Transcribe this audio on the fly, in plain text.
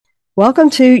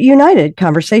Welcome to United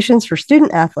Conversations for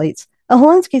Student Athletes, a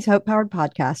Helensky's Hope powered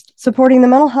podcast supporting the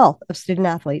mental health of student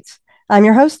athletes. I'm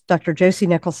your host, Dr. Josie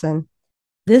Nicholson.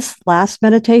 This last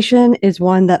meditation is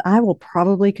one that I will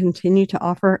probably continue to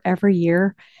offer every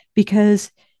year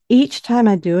because each time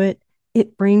I do it,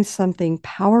 it brings something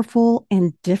powerful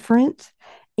and different.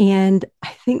 And I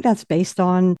think that's based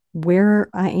on where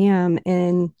I am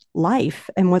in life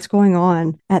and what's going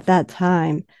on at that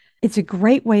time. It's a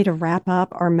great way to wrap up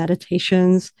our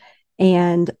meditations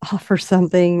and offer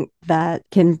something that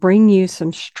can bring you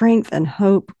some strength and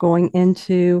hope going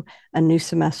into a new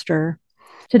semester.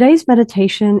 Today's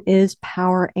meditation is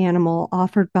Power Animal,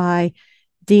 offered by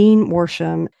Dean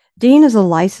Worsham. Dean is a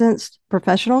licensed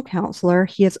professional counselor.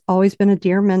 He has always been a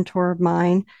dear mentor of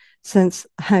mine since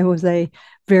I was a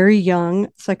very young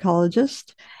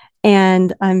psychologist.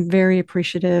 And I'm very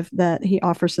appreciative that he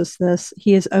offers us this.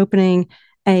 He is opening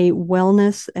a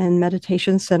wellness and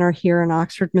meditation center here in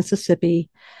Oxford, Mississippi.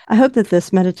 I hope that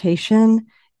this meditation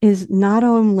is not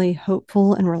only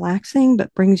hopeful and relaxing,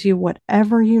 but brings you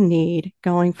whatever you need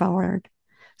going forward.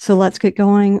 So let's get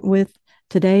going with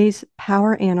today's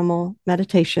Power Animal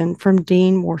meditation from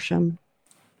Dean Worsham.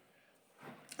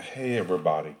 Hey,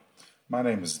 everybody. My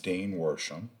name is Dean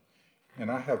Worsham, and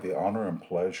I have the honor and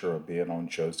pleasure of being on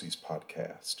Josie's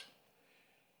podcast.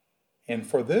 And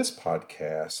for this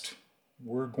podcast,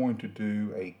 we're going to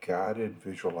do a guided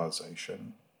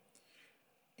visualization.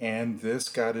 And this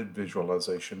guided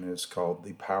visualization is called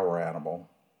the Power Animal.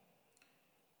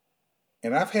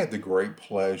 And I've had the great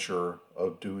pleasure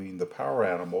of doing the Power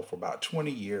Animal for about 20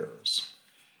 years.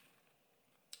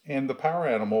 And the Power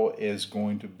Animal is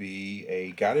going to be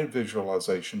a guided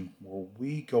visualization where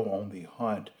we go on the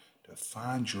hunt to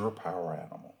find your power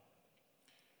animal.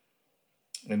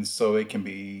 And so it can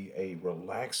be a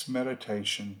relaxed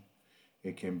meditation.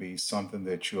 It can be something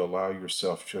that you allow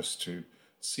yourself just to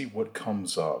see what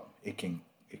comes up. It can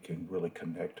really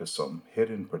connect to some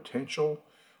hidden potential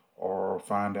or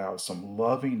find out some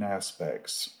loving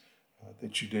aspects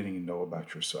that you didn't even know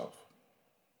about yourself.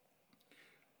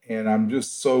 And I'm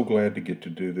just so glad to get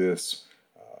to do this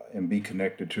and be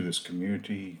connected to this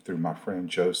community through my friend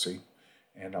Josie.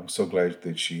 And I'm so glad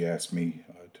that she asked me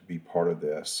to be part of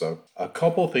this. So a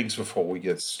couple of things before we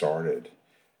get started.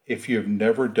 If you've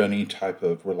never done any type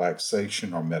of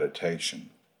relaxation or meditation,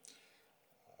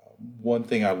 one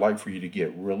thing I'd like for you to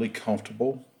get really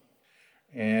comfortable.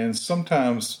 And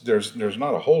sometimes there's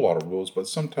not a whole lot of rules, but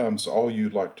sometimes all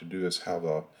you'd like to do is have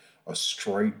a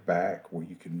straight back where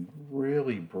you can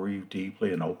really breathe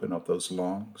deeply and open up those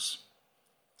lungs.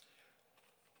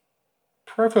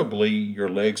 Preferably your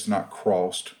legs not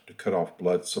crossed to cut off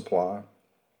blood supply.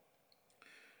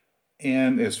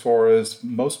 And as far as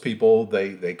most people,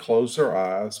 they close their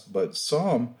eyes, but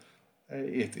some,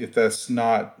 if that's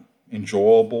not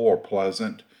enjoyable or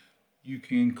pleasant, you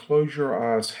can close your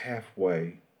eyes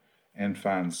halfway and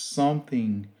find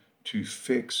something to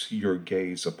fix your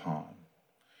gaze upon.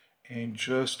 And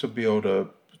just to be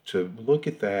able to look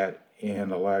at that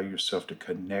and allow yourself to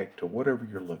connect to whatever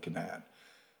you're looking at.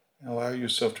 And allow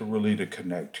yourself to really to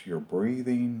connect to your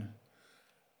breathing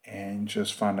and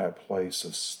just find that place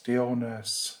of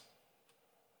stillness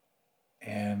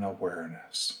and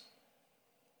awareness.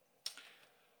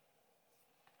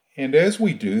 And as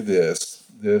we do this,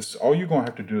 all you're going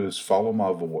to have to do is follow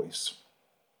my voice.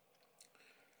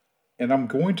 And I'm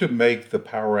going to make the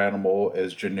power animal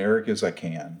as generic as I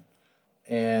can.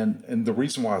 And the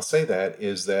reason why I say that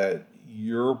is that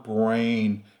your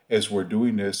brain, as we're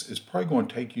doing this, is probably going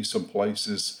to take you some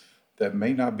places that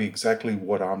may not be exactly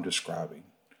what I'm describing.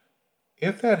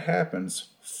 If that happens,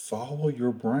 follow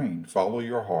your brain, follow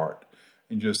your heart,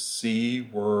 and just see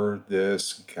where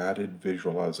this guided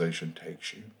visualization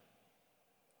takes you.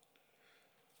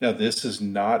 Now, this is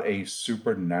not a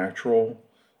supernatural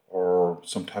or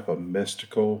some type of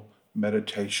mystical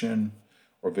meditation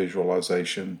or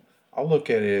visualization. I look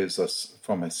at it as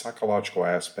from a psychological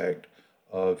aspect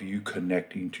of you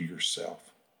connecting to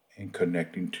yourself and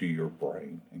connecting to your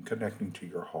brain and connecting to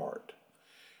your heart.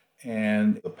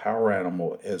 And the power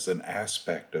animal is an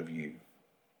aspect of you.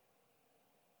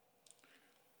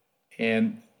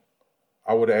 And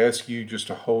I would ask you just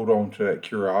to hold on to that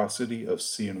curiosity of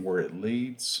seeing where it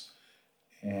leads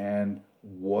and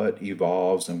what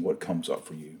evolves and what comes up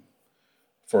for you.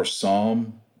 For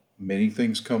some, many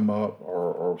things come up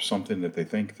or something that they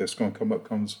think that's going to come up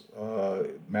comes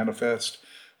manifest.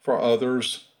 For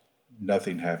others,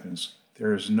 nothing happens.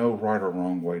 There is no right or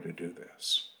wrong way to do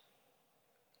this.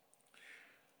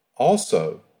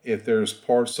 Also, if there's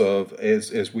parts of,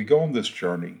 as we go on this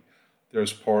journey,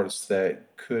 there's parts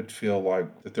that could feel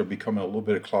like that they're becoming a little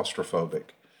bit claustrophobic.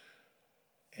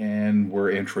 and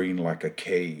we're entering like a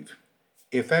cave.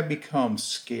 If that becomes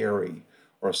scary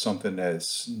or something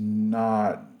that's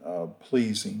not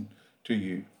pleasing to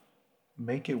you,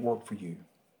 make it work for you.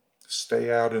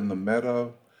 Stay out in the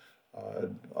meadow.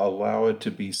 Allow it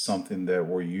to be something that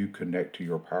where you connect to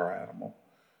your power animal.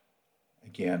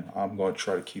 Again, I'm going to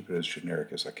try to keep it as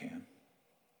generic as I can.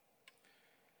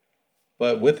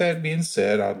 But with that being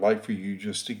said, I'd like for you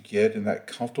just to get in that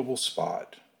comfortable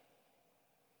spot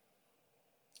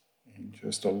and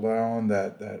just allowing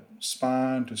that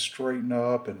spine to straighten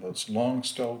up and those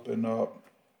lungs to open up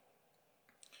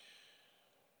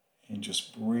and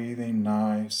just breathing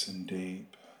nice and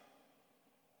deep.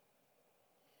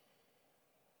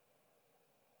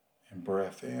 And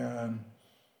breath in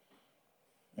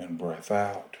and breath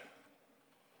out.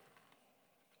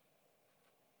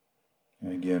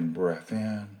 And again, breath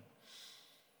in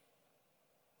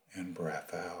and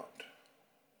breath out.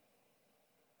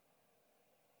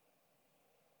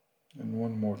 And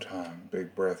one more time,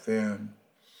 big breath in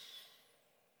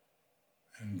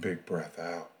and big breath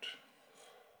out.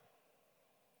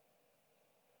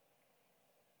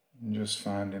 And just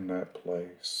finding that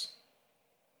place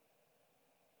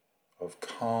of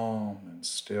calm and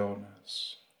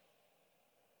stillness.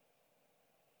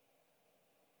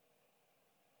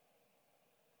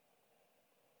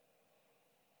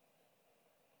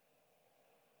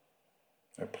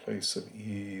 A place of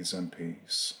ease and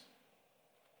peace.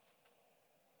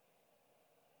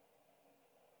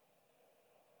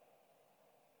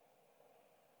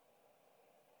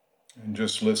 And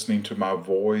just listening to my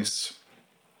voice.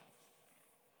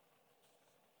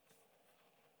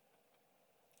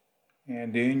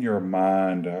 And in your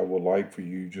mind, I would like for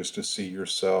you just to see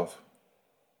yourself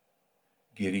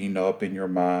getting up in your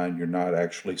mind. You're not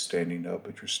actually standing up,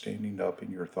 but you're standing up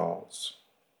in your thoughts.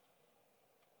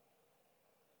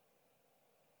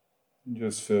 And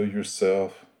just feel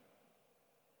yourself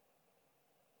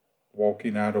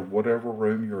walking out of whatever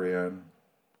room you're in,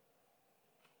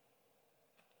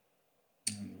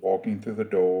 and walking through the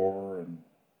door, and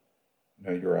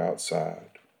now you're outside.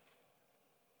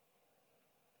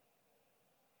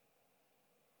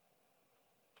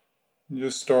 And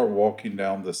just start walking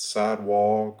down the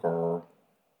sidewalk or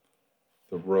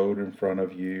the road in front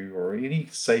of you or any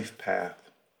safe path.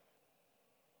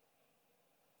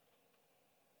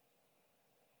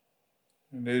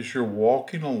 And as you're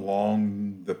walking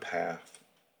along the path,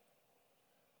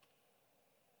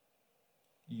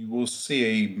 you will see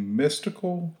a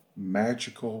mystical,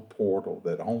 magical portal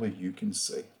that only you can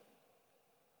see.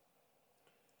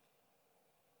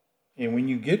 And when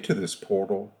you get to this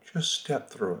portal, just step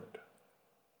through it.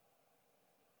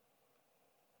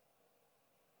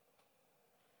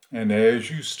 And as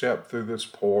you step through this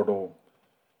portal,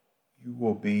 you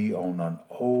will be on an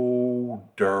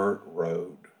old dirt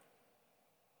road.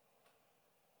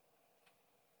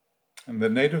 And the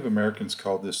Native Americans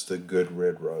call this the Good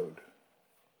Red Road.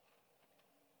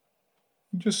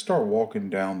 You just start walking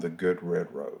down the Good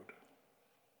Red Road.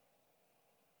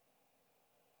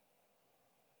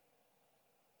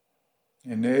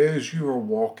 And as you are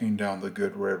walking down the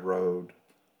Good Red Road,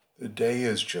 the day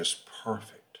is just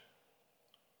perfect.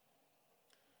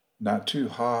 Not too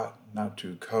hot, not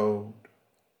too cold.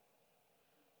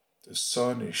 The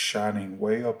sun is shining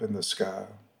way up in the sky.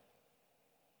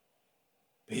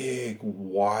 Big,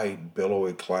 white,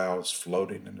 billowy clouds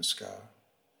floating in the sky.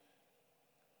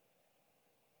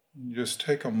 You just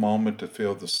take a moment to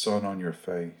feel the sun on your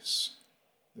face,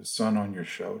 the sun on your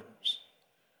shoulders,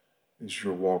 as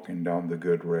you're walking down the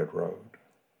Good Red Road.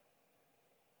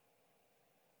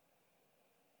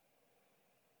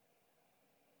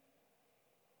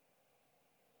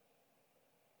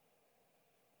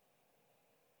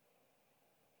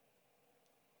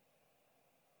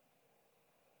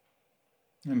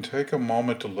 And take a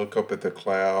moment to look up at the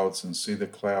clouds and see the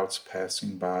clouds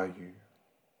passing by you.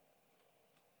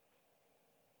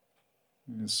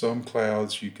 In some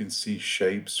clouds you can see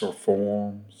shapes or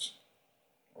forms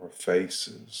or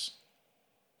faces.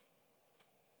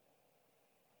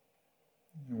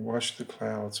 And watch the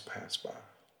clouds pass by.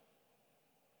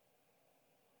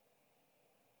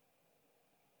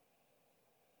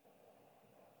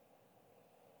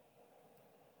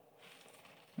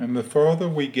 And the further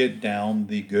we get down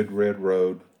the Good Red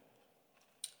Road,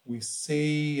 we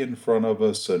see in front of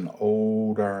us an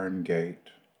old iron gate.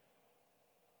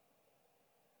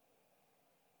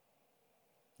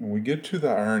 When we get to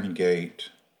the iron gate,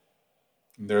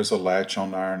 there's a latch on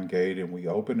the iron gate, and we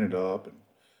open it up and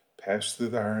pass through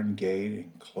the iron gate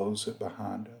and close it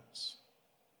behind us.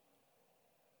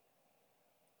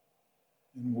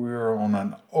 And we're on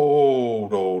an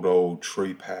old, old, old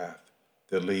tree path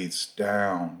that leads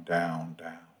down, down,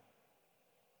 down.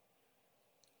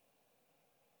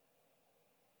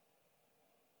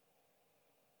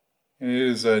 And it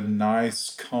is a nice,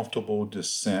 comfortable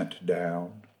descent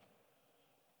down.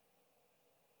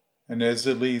 And as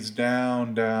it leads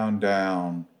down, down,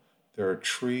 down, there are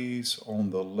trees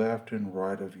on the left and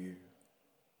right of you.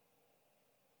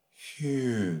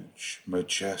 Huge,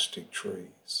 majestic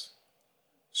trees,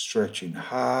 stretching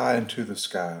high into the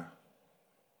sky.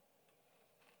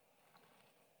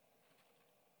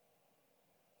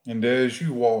 And as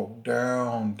you walk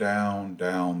down, down,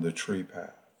 down the tree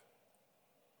path,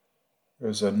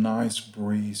 there's a nice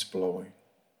breeze blowing.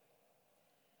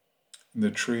 And the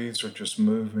trees are just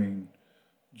moving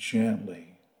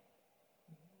gently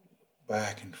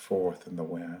back and forth in the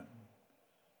wind.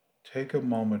 Take a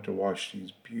moment to watch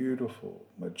these beautiful,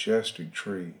 majestic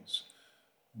trees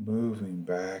moving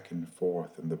back and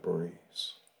forth in the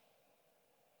breeze.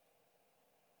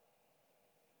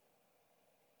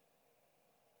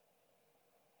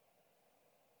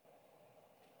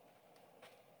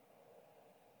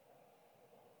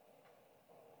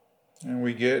 And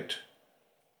we get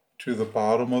to the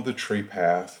bottom of the tree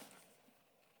path.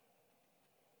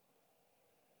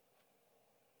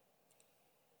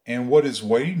 And what is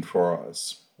waiting for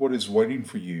us, what is waiting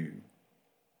for you,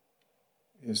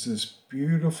 is this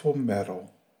beautiful meadow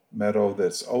that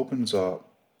opens up,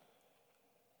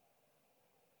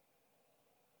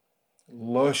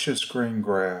 luscious green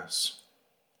grass,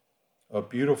 a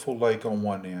beautiful lake on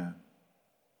one end,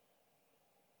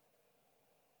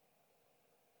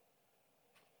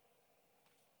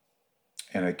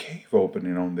 and a cave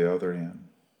opening on the other end.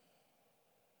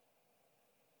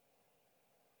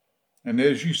 And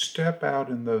as you step out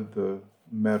in the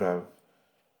meadow,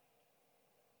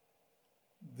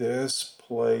 this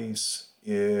place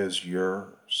is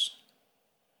yours.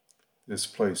 This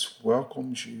place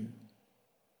welcomes you.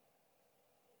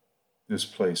 This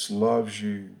place loves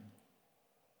you.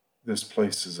 This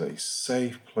place is a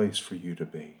safe place for you to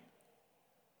be.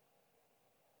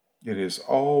 It is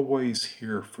always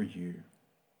here for you.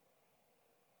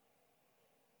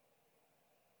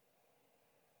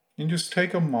 And just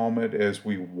take a moment as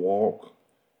we walk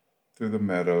through the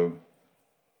meadow.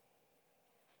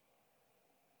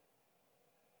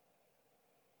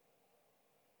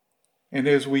 And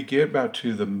as we get about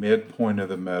to the midpoint of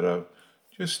the meadow,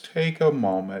 just take a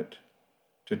moment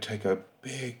to take a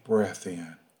big breath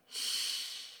in.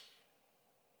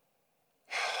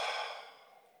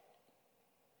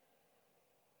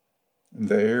 And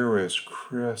the air is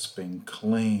crisp and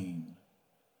clean.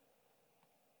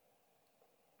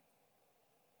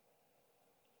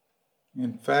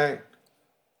 In fact,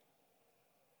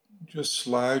 just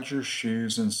slide your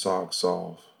shoes and socks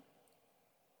off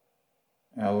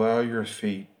and allow your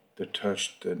feet to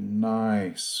touch the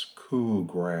nice, cool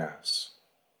grass.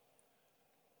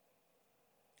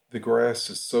 The grass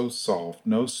is so soft,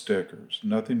 no stickers,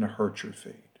 nothing to hurt your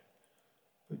feet.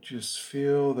 But just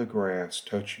feel the grass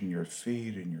touching your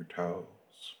feet and your toes.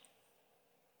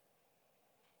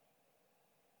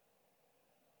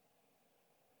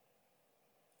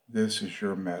 This is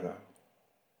your meadow.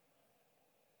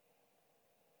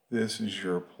 This is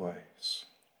your place.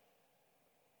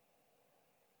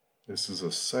 This is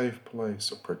a safe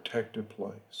place, a protected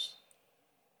place.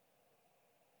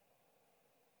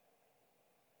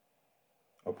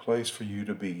 A place for you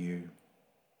to be you.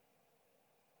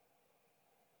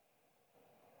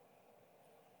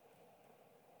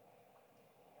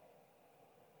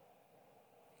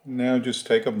 Now just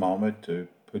take a moment to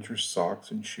put your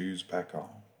socks and shoes back on.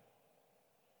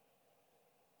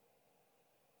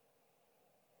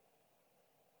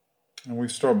 And we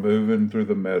start moving through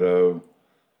the meadow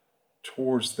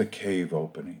towards the cave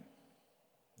opening.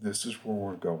 This is where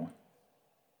we're going.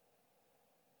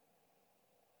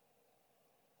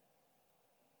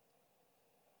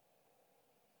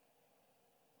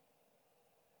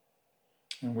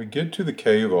 And we get to the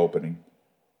cave opening.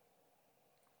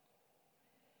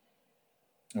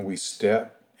 And we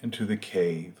step into the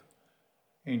cave.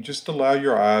 And just allow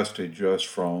your eyes to adjust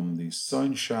from the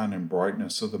sunshine and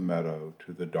brightness of the meadow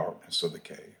to the darkness of the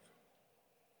cave.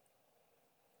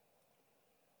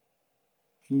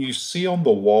 And you see on the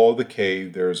wall of the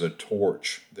cave there's a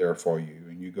torch there for you.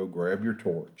 And you go grab your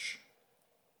torch.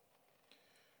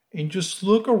 And just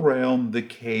look around the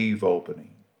cave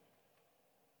opening.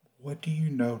 What do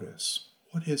you notice?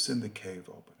 What is in the cave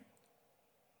opening?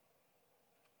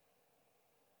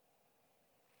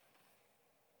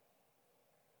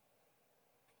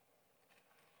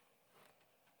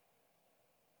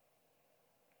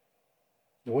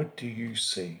 What do you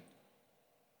see?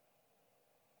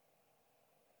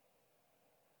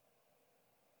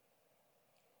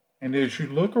 And as you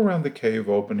look around the cave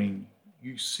opening,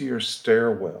 you see a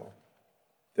stairwell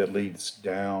that leads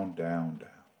down, down, down.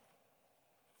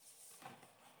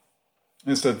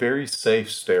 It's a very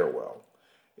safe stairwell.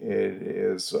 It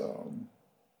is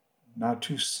not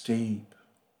too steep,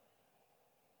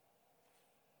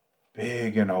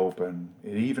 big and open.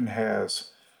 It even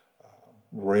has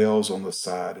rails on the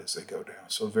side as they go down.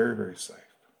 So very, very safe.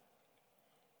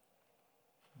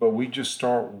 But we just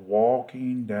start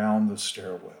walking down the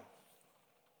stairwell.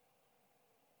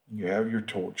 You have your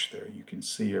torch there. You can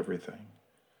see everything.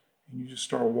 And you just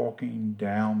start walking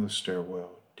down the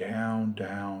stairwell. Down,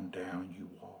 down, down you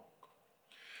walk.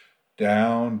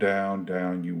 Down, down,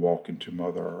 down you walk into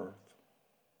Mother Earth.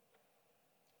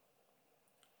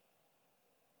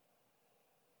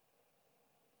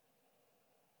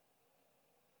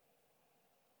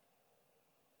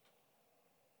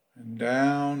 And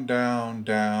down, down,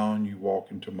 down you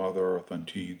walk into Mother Earth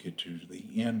until you get to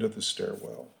the end of the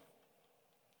stairwell.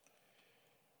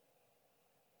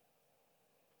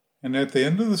 And at the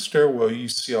end of the stairwell, you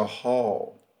see a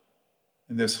hall.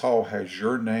 And this hall has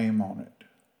your name on it.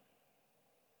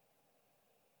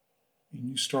 And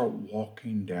you start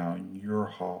walking down your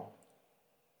hall.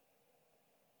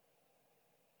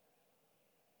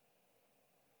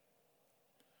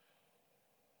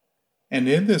 And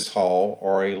in this hall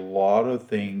are a lot of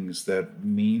things that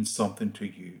mean something to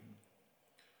you.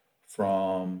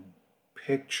 From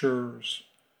pictures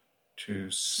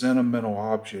to sentimental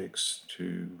objects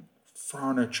to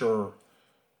furniture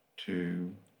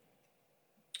to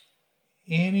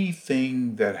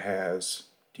anything that has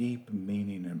deep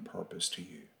meaning and purpose to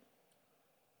you.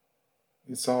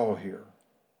 It's all here.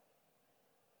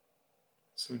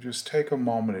 So just take a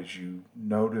moment as you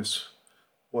notice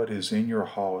what is in your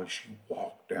hall as you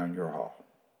walk down your hall.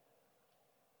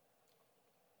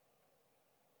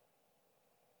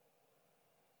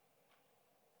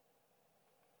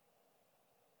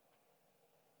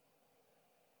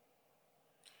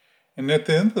 And at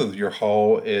the end of your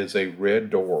hall is a red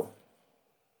door.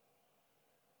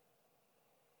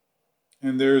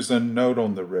 And there's a note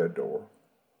on the red door.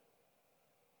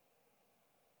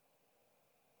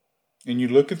 And you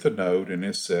look at the note and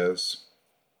it says,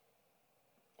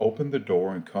 "Open the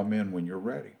door and come in when you're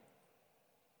ready."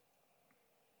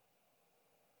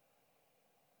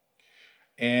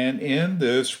 And in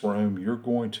this room, you're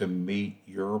going to meet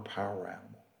your power animal.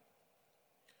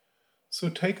 So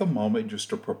take a moment just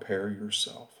to prepare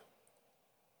yourself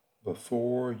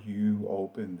before you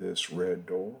open this red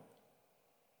door.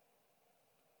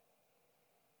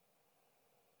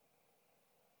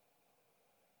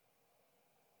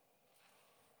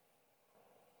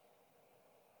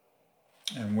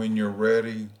 And when you're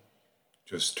ready,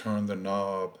 just turn the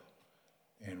knob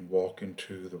and walk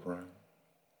into the room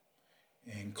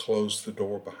and close the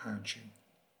door behind you.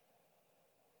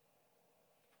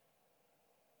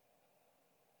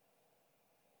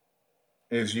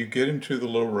 As you get into the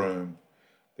little room,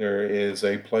 there is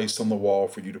a place on the wall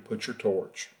for you to put your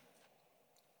torch.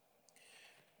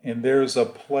 And there's a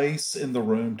place in the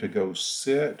room to go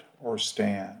sit or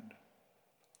stand.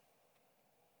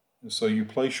 And so you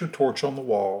place your torch on the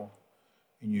wall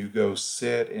and you go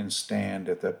sit and stand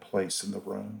at that place in the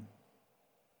room.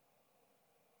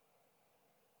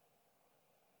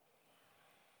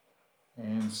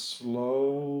 And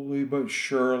slowly but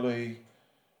surely,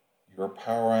 your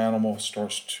power animal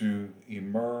starts to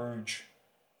emerge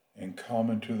and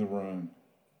come into the room.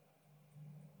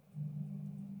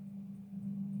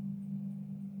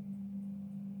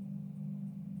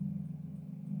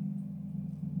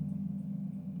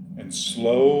 And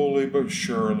slowly but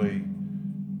surely,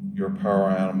 your power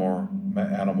animal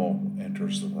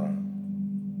enters the room.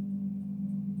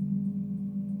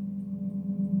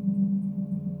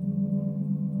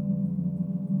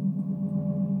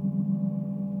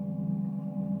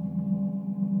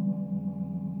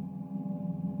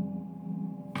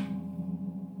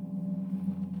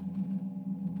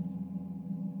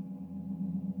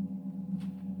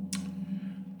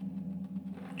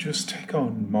 Just take a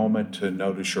moment to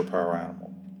notice your power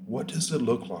animal. What does it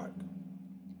look like?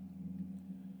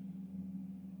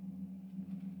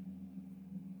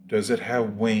 Does it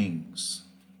have wings?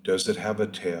 Does it have a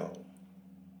tail?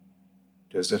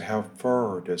 Does it have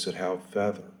fur? Does it have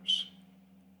feathers?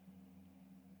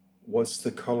 What's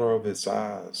the color of its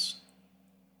eyes?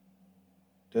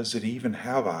 Does it even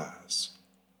have eyes?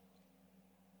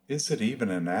 Is it even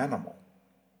an animal?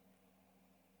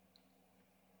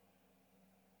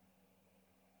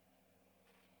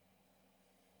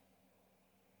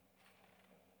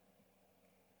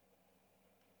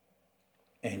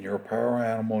 And your power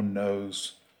animal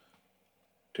knows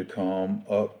to come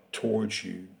up towards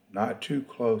you, not too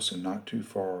close and not too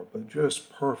far, but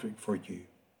just perfect for you.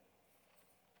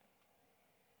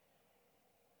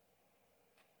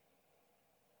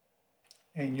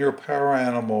 And your power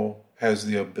animal has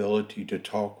the ability to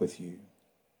talk with you.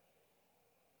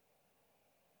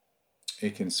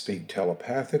 It can speak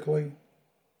telepathically,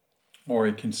 or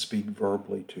it can speak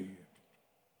verbally to you.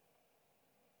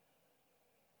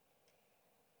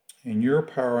 And your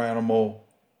power animal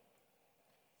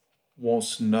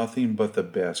wants nothing but the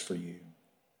best for you,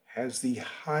 has the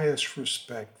highest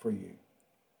respect for you,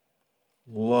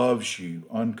 loves you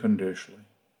unconditionally,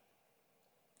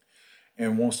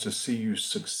 and wants to see you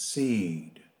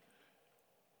succeed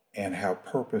and have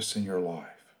purpose in your life.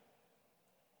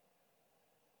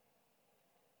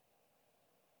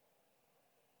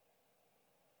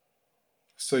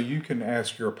 So you can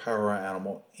ask your power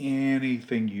animal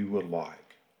anything you would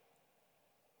like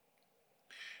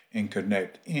and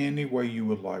connect any way you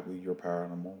would like with your power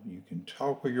animal. You can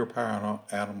talk with your power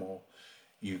animal.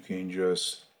 You can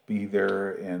just be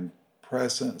there in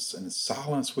presence and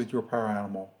silence with your power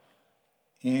animal.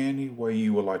 Any way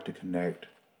you would like to connect,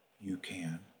 you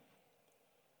can.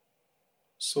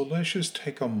 So let's just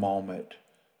take a moment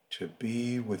to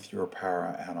be with your power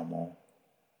animal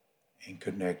and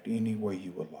connect any way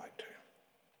you would like to.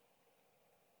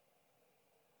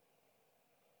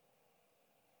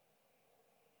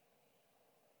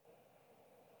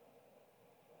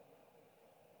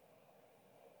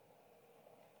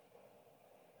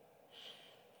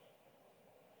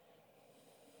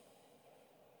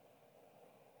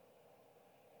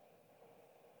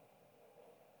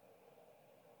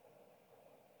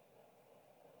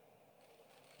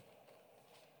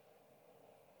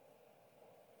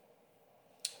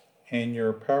 And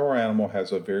your power animal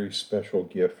has a very special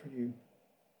gift for you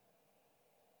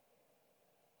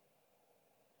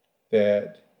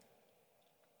that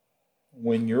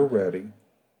when you're ready,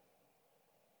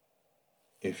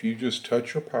 if you just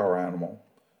touch your power animal,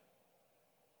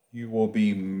 you will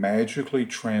be magically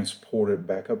transported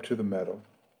back up to the meadow.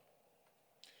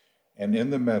 And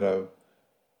in the meadow,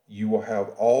 you will have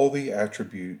all the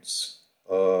attributes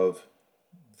of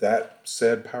that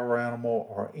said power animal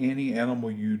or any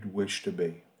animal you'd wish to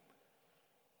be.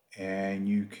 And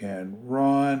you can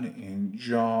run and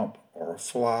jump or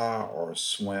fly or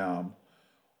swim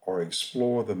or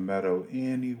explore the meadow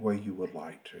any way you would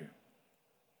like to.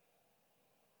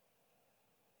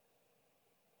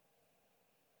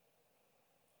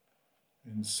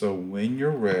 And so when you're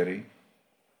ready,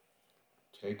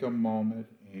 take a moment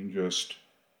and just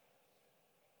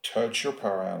touch your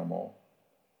power animal.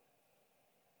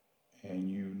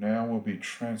 And you now will be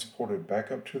transported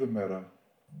back up to the meadow.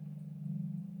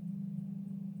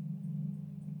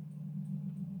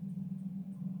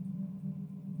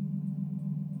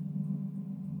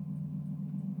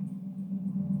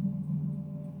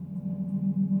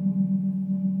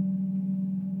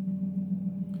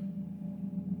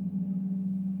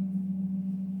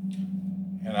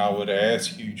 And I would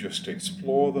ask you just to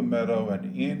explore the meadow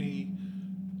and any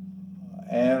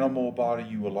animal body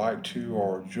you would like to,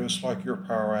 or just like your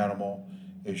power animal,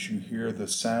 as you hear the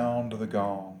sound of the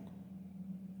gong.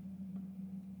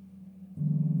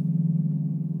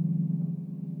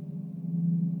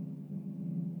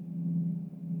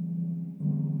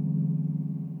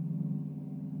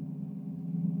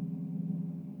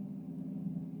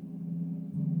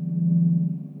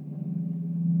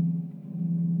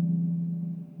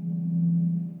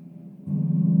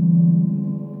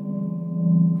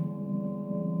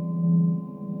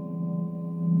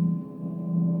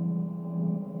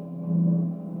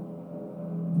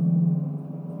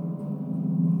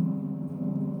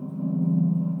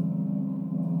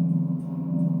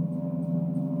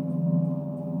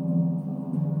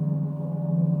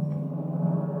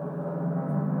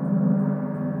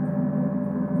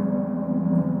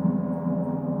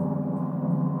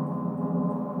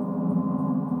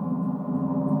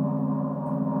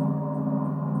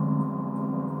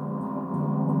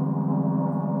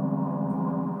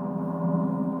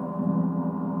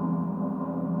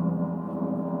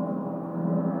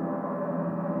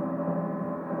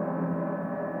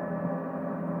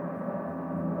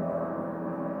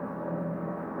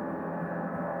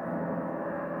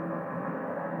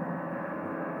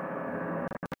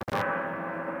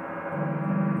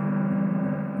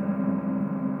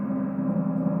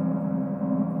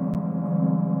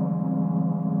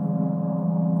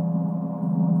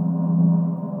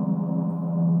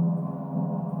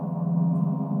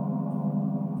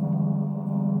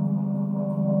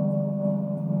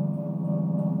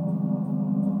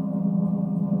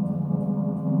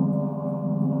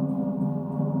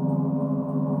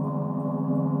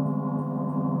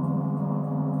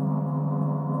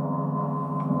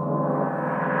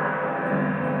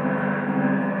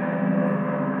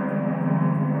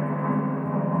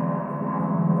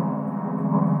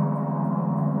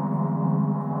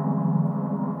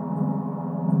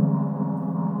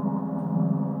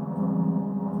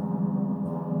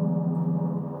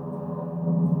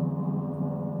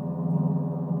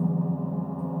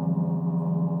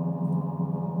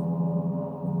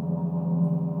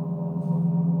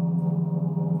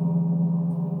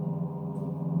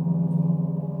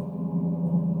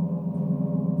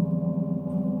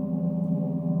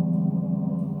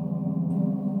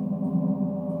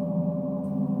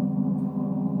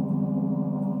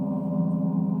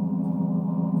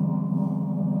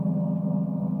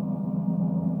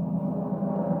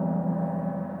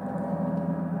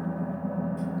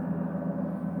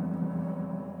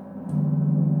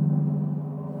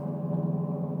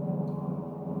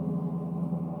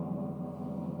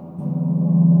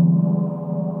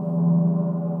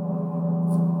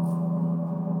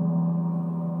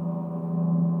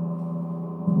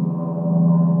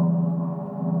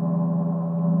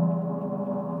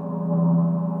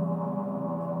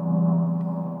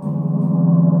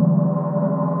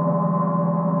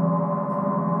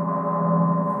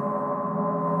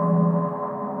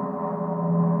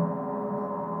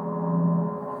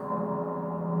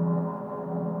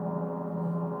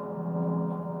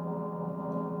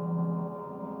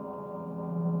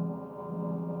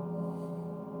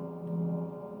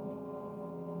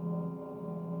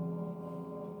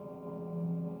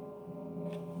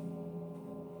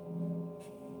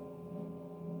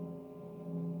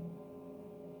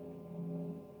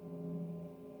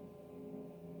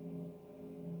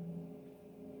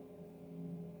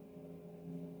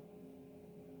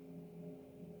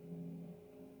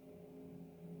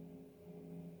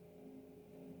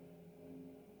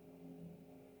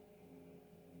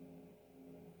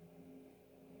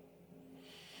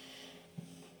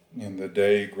 and the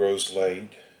day grows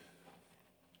late,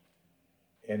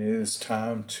 and it is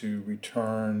time to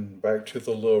return back to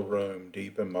the little room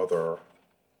deep in Mother Earth.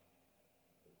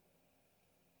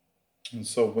 And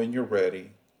so when you're ready,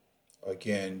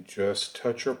 again, just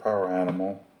touch your power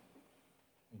animal,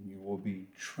 and you will be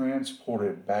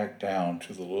transported back down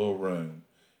to the little room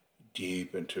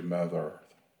deep into Mother Earth.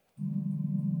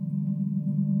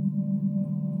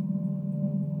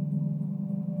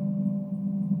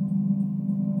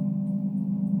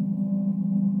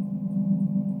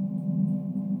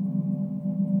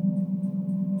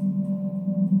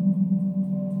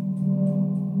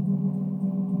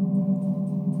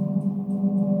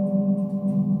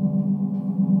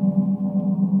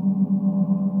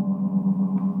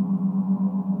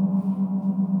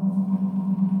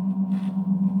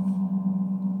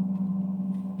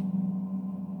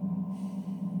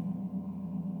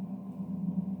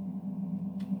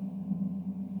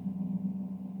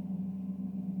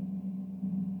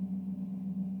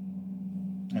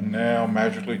 And now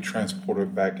magically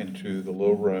transported back into the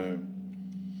little room.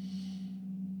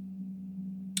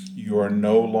 You are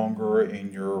no longer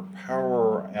in your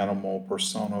power animal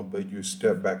persona, but you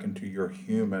step back into your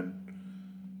human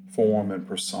form and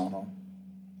persona.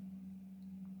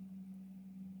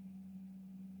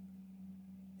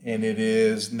 And it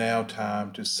is now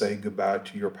time to say goodbye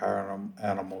to your power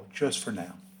animal just for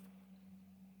now.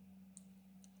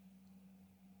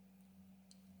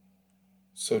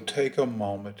 So take a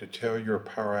moment to tell your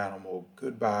power animal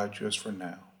goodbye just for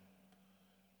now,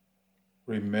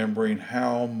 remembering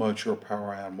how much your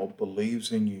power animal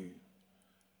believes in you,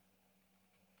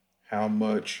 how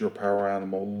much your power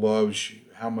animal loves you,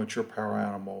 how much your power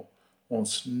animal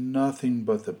wants nothing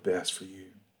but the best for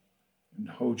you and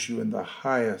holds you in the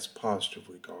highest positive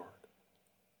regard.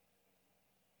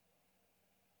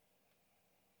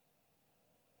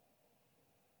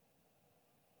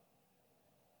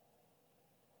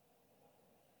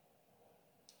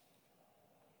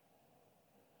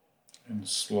 And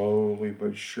slowly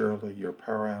but surely, your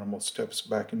power animal steps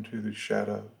back into the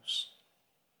shadows.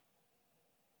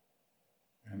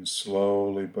 And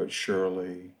slowly but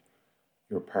surely,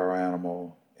 your power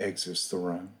animal exits the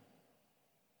room.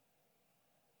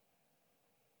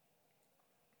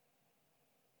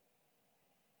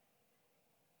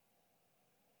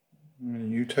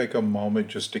 And you take a moment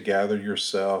just to gather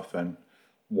yourself and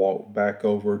walk back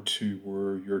over to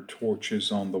where your torch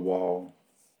is on the wall.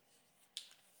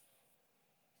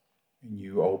 And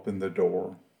you open the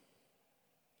door.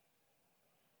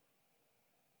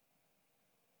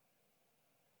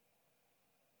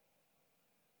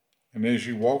 And as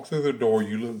you walk through the door,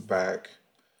 you look back,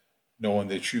 knowing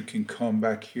that you can come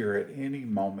back here at any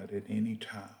moment, at any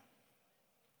time.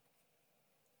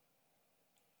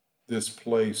 This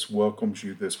place welcomes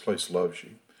you. This place loves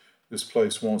you. This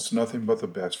place wants nothing but the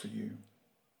best for you.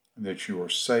 And that you are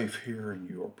safe here and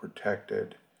you are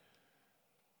protected.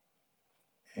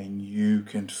 And you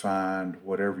can find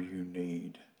whatever you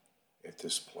need at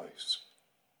this place.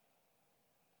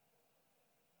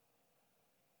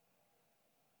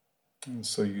 And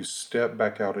so you step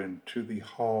back out into the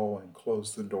hall and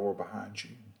close the door behind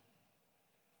you.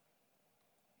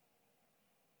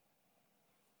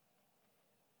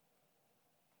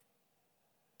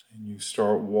 And you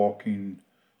start walking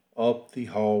up the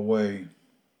hallway,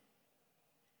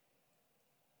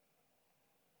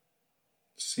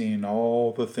 seeing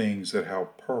all the things that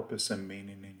have purpose and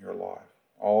meaning in your life,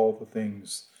 all the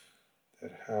things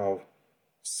that have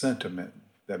sentiment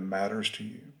that matters to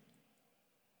you.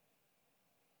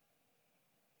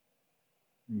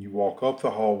 And you walk up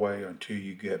the hallway until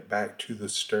you get back to the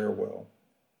stairwell.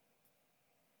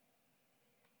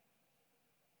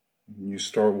 And you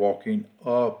start walking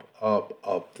up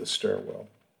the stairwell.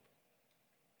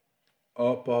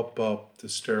 Up the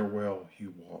stairwell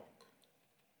you walk.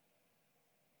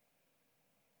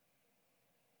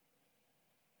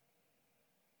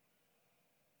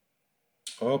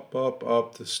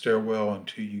 Up the stairwell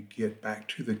until you get back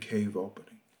to the cave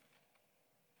opening.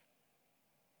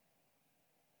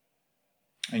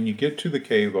 And you get to the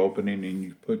cave opening and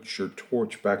you put your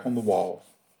torch back on the wall.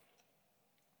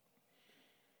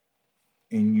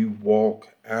 And you walk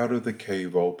out of the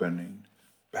cave opening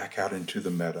back out into the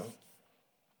meadow.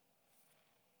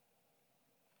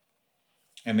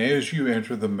 And as you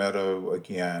enter the meadow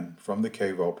again from the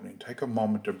cave opening, take a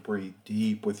moment to breathe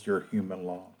deep with your human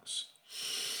lungs.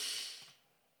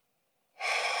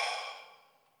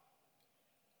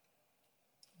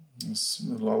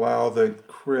 Allow the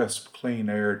crisp, clean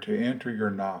air to enter your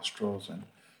nostrils and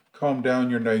come down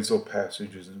your nasal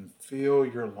passages and fill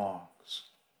your lungs.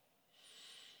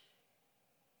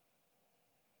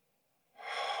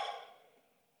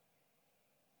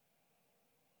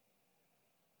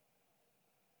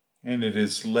 And it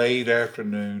is late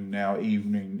afternoon, now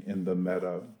evening in the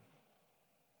meadow.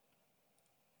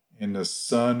 And the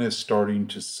sun is starting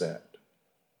to set.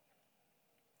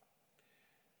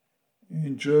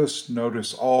 And just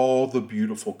notice all the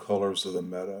beautiful colors of the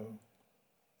meadow.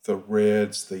 The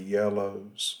reds, the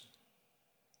yellows,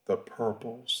 the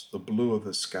purples, the blue of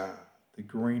the sky, the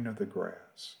green of the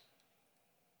grass,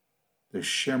 the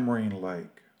shimmering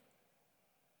lake.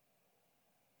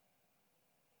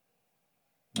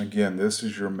 Again, this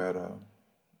is your meadow.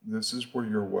 This is where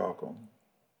you're welcome.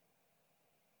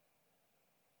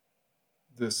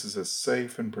 This is a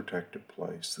safe and protected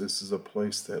place. This is a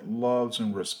place that loves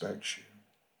and respects you.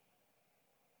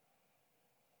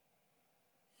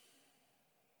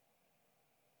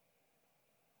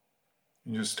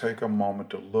 And just take a moment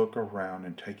to look around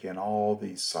and take in all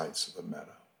these sights of the meadow.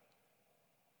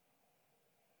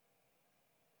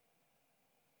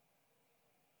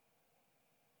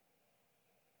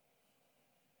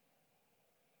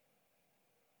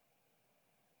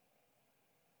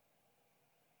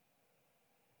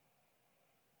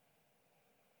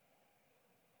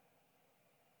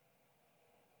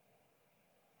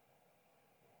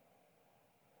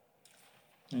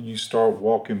 And you start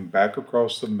walking back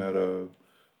across the meadow,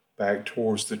 back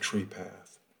towards the tree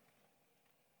path.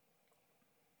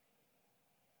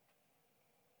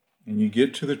 And you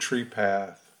get to the tree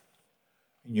path,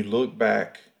 and you look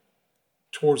back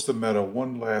towards the meadow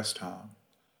one last time,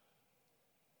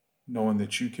 knowing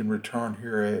that you can return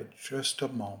here at just a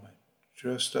moment,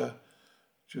 just a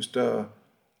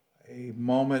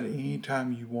moment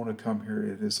anytime you want to come here.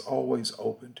 It is always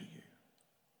open to you.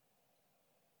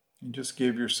 And just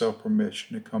give yourself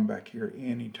permission to come back here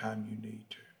anytime you need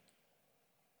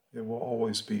to. It will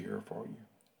always be here for you.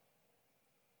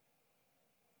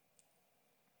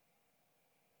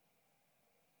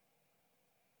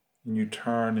 And you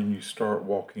turn and you start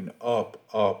walking up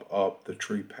the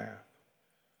tree path.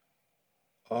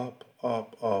 Up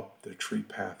the tree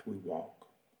path we walk.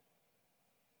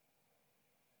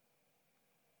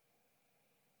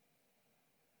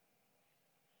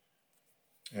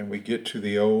 And we get to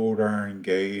the old iron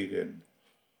gate, and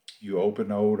you open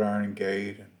the old iron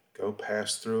gate and go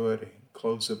past through it and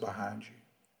close it behind you.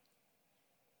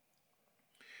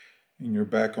 And you're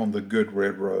back on the good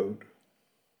red road.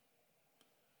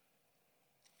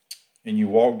 And you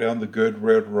walk down the good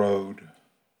red road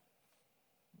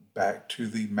back to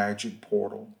the magic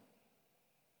portal.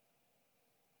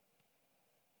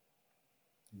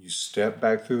 You step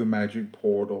back through the magic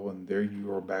portal, and there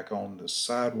you are back on the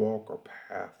sidewalk or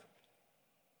path.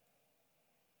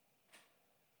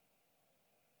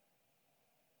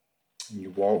 And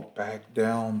you walk back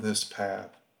down this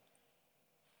path,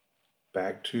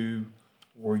 back to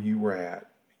where you were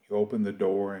at. You open the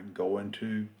door and go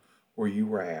into where you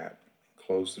were at.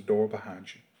 Close the door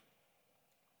behind you.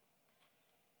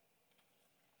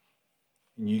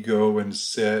 And you go and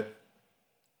sit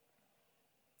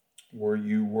where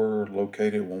you were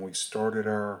located when we started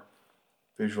our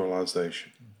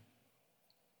visualization.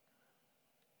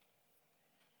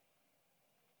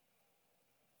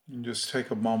 And just take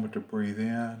a moment to breathe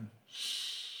in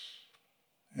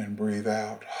and breathe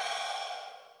out.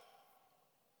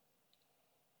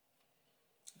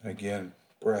 Again,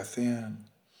 breath in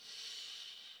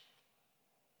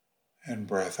and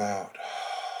breath out.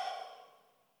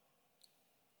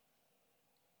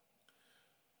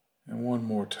 And one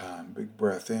more time, big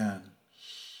breath in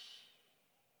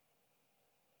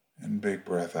and big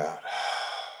breath out.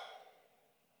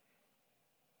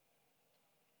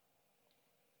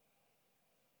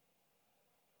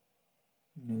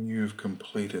 And you've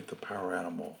completed the Power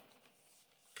Animal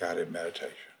guided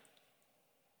meditation.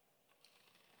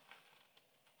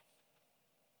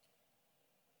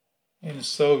 And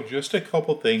so just a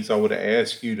couple things I would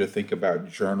ask you to think about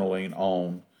journaling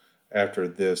on after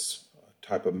this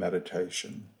type of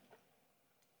meditation.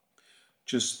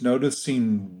 Just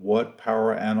noticing what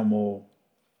power animal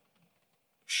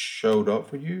showed up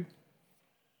for you.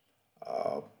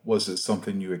 Was it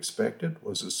something you expected?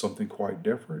 Was it something quite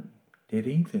different? Did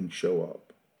anything show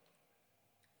up?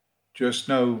 Just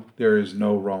know there is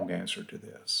no wrong answer to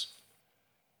this.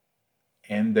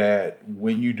 And that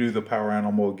when you do the power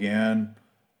animal again,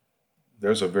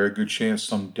 there's a very good chance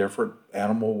some different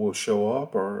animal will show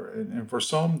up, and for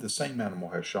some, the same animal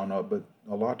has shown up, but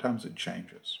a lot of times it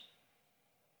changes.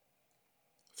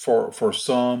 For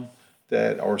some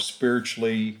that are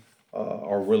spiritually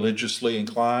or religiously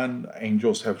inclined,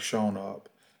 angels have shown up,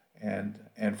 and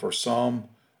for some,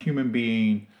 human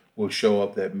being will show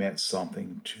up that meant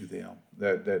something to them,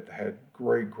 that had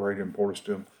great importance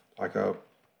to them, like a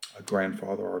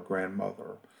grandfather or a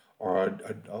grandmother, or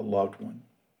a loved one.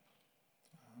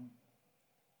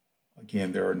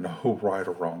 Again, there are no right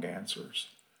or wrong answers,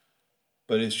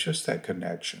 but it's just that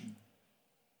connection.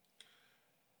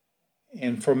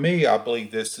 And for me, I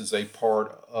believe this is a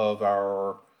part of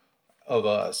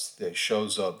us that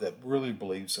shows up, that really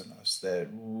believes in us, that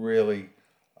really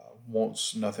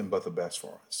wants nothing but the best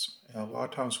for us. And a lot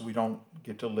of times we don't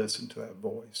get to listen to that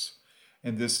voice.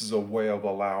 And this is a way of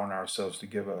allowing ourselves to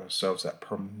give ourselves that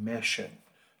permission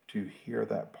to hear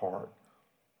that part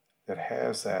that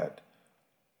has that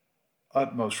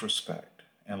utmost respect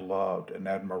and love and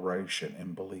admiration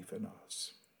and belief in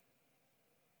us.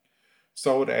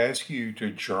 So I would ask you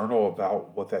to journal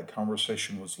about what that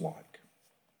conversation was like.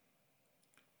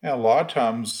 And a lot of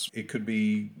times it could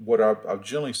be what I've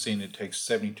generally seen, it takes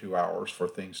 72 hours for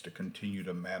things to continue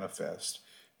to manifest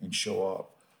and show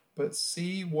up. But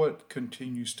see what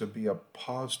continues to be a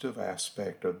positive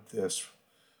aspect of this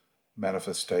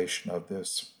manifestation, of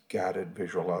this guided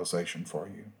visualization for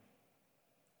you.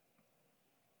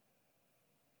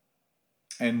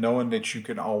 And knowing that you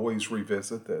can always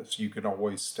revisit this, you can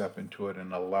always step into it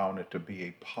and allowing it to be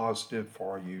a positive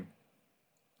for you,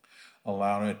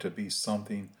 allowing it to be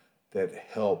something that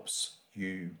helps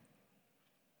you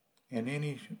in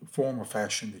any form or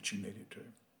fashion that you need it to.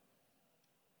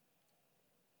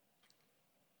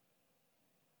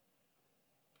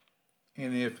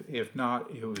 And if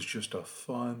not, it was just a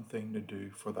fun thing to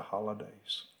do for the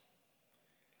holidays.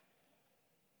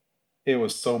 It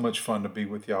was so much fun to be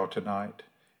with y'all tonight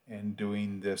and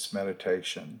doing this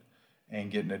meditation and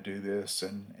getting to do this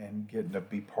and getting to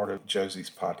be part of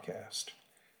Josie's podcast.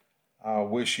 I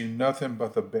wish you nothing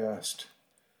but the best.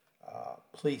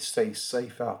 Please stay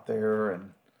safe out there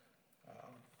and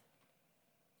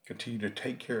continue to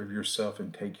take care of yourself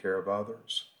and take care of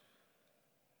others.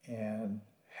 And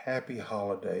happy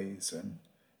holidays and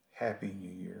happy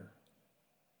New Year.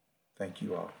 Thank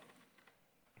you all.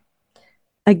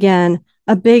 Again,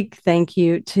 a big thank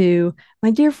you to my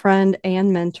dear friend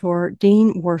and mentor,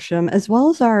 Dean Worsham, as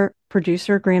well as our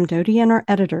producer, Graham Doty, and our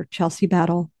editor, Chelsea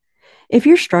Battle. If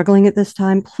you're struggling at this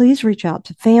time, please reach out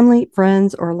to family,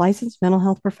 friends, or a licensed mental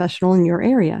health professional in your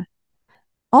area.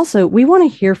 Also, we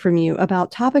want to hear from you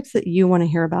about topics that you want to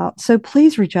hear about, so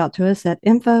please reach out to us at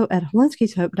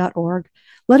info@helenskyshope.org.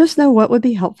 Let us know what would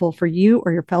be helpful for you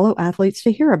or your fellow athletes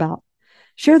to hear about.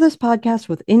 Share this podcast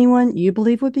with anyone you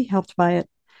believe would be helped by it.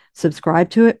 Subscribe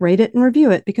to it, rate it, and review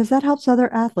it because that helps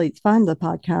other athletes find the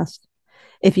podcast.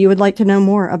 If you would like to know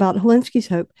more about Helenski's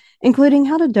Hope, including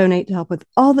how to donate to help with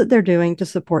all that they're doing to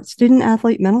support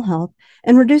student-athlete mental health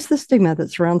and reduce the stigma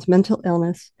that surrounds mental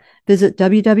illness, visit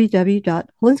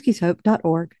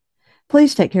www.helenskyshope.org.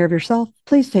 Please take care of yourself,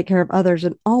 please take care of others,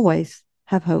 and always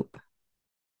have hope.